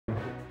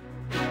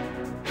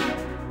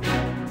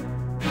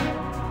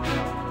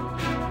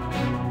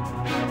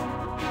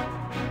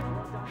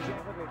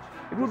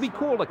would be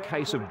called a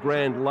case of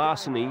grand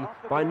larceny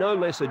by no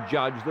less a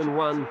judge than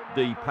one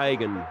D.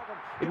 Pagan.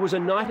 It was a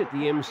night at the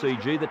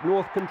MCG that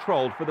North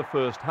controlled for the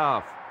first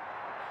half.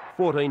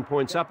 14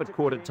 points up at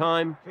quarter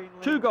time,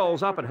 2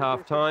 goals up at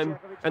half time,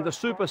 and the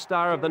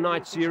superstar of the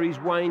night series,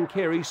 Wayne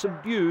Carey,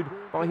 subdued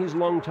by his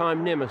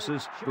long-time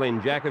nemesis,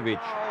 Glenn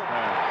Jakovich.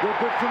 They're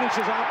good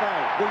finishers, aren't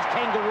they, these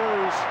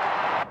Kangaroos?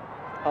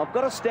 I've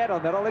got a stat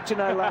on that, I'll let you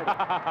know later.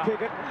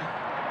 Pickett.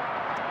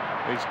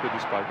 He's good,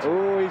 this bloke.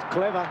 Oh, he's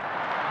clever.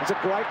 It's a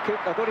great kick.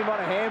 I thought he might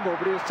have handball,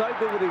 but he was so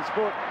good with his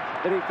foot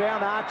that he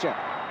found Archer.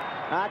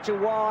 Archer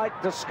wide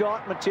to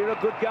Scott. Matera,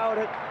 good go at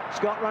it.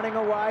 Scott running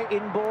away,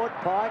 inboard,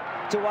 Pike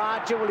to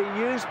Archer. Will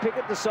he use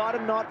Pickett?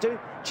 Decided not to.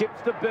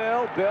 Chips to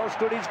Bell. Bell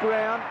stood his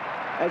ground,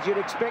 as you'd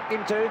expect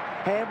him to.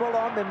 Handball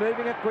on, they're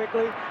moving it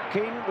quickly.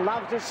 King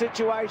loves this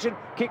situation.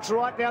 Kicks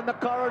right down the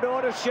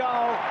corridor to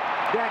Sholl.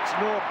 That's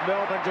North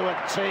Melbourne to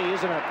a T,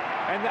 isn't it?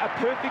 And a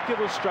perfect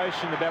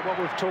illustration about what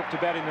we've talked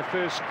about in the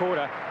first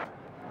quarter.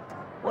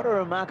 What a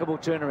remarkable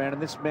turnaround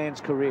in this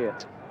man's career.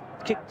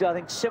 Kicked, I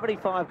think,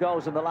 75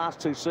 goals in the last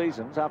 2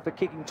 seasons after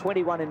kicking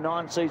 21 in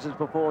 9 seasons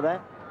before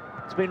that.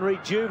 It's been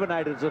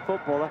rejuvenated as a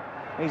footballer.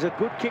 He's a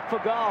good kick for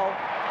goal.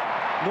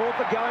 North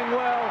are going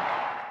well.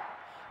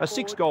 A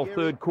 6-goal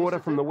third quarter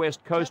from the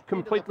West Coast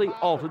completely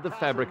altered the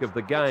fabric of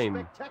the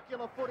game.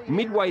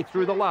 Midway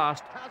through the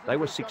last, they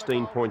were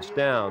 16 points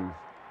down.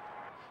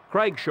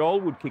 Craig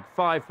Sholl would kick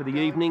 5 for the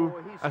evening,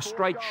 a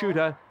straight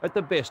shooter at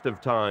the best of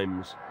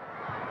times.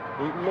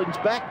 Leans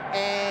back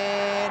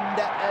and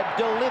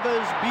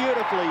delivers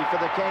beautifully for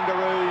the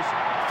Kangaroos.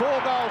 4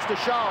 goals to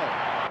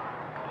Sholl.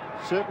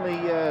 Certainly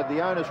the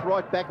onus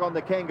right back on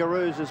the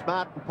Kangaroos as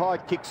Martin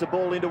Pike kicks the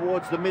ball in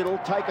towards the middle,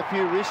 take a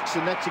few risks,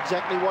 and that's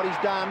exactly what he's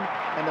done.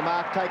 And the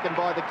mark taken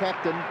by the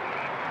captain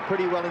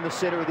pretty well in the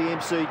centre of the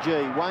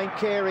MCG. Wayne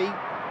Carey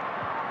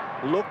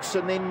looks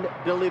and then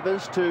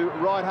delivers to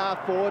right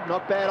half forward.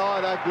 Not bad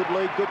either. Good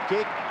lead, good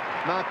kick.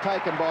 Mark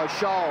taken by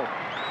Sholl.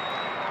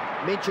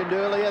 Mentioned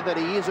earlier that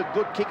he is a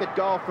good kick at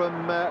goal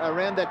from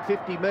around that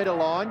 50-metre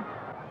line.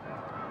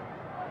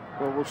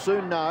 Well, we'll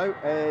soon know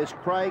as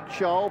Craig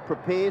Sholl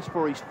prepares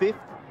for his 5th.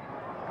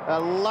 A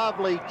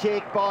lovely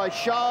kick by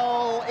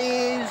Sholl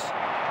is,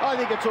 I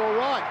think it's all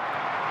right.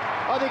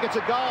 I think it's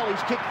a goal.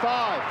 He's kicked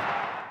 5.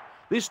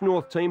 This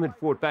North team had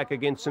fought back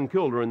against St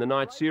Kilda in the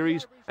night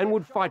series and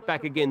would fight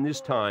back again this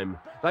time.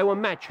 They were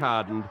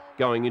match-hardened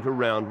going into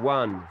round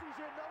 1.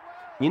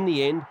 In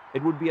the end,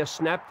 it would be a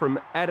snap from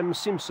Adam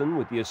Simpson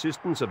with the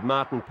assistance of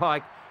Martin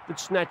Pike that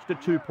snatched a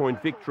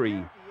 2-point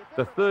victory.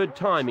 The 3rd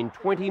time in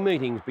 20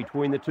 meetings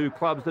between the 2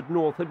 clubs that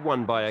North had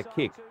won by a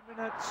kick. 2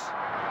 minutes.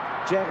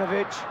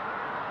 Jakovich,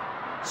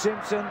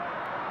 Simpson,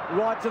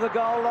 right to the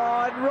goal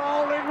line,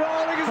 rolling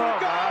as we go.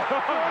 In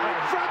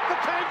front the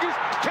Kangaroos.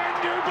 Can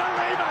you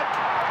believe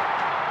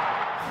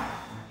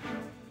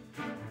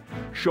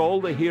it?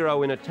 Sholl the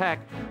hero in attack,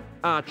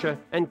 Archer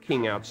and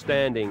King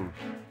outstanding.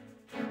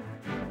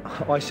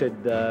 I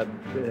said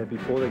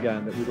before the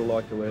game that we'd all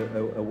like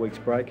to a week's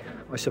break.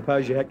 I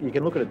suppose you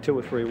can look at it 2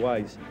 or 3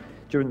 ways.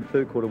 During the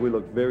third quarter, we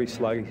looked very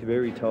sluggish,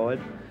 very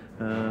tired.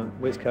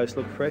 West Coast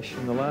looked fresh.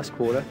 In the last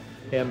quarter,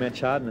 our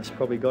match hardness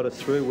probably got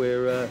us through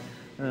where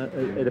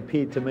it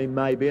appeared to me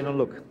maybe, and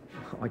look,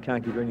 I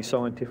can't give you any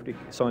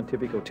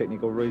scientific or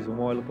technical reason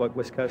why it looked like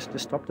West Coast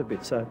just stopped a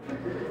bit. So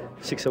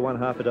 6 of one,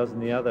 half a dozen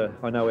the other.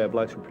 I know our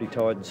blokes were pretty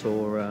tired and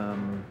sore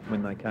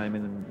when they came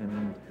in,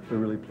 and we're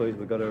really pleased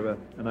we've got an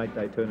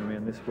 8-day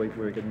turnaround this week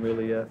where we can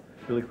really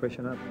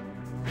freshen up.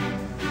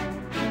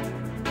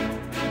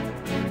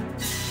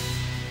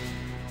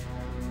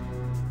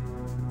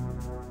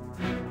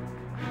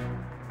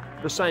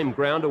 The same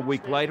ground a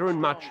week later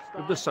and much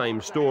of the same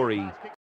story.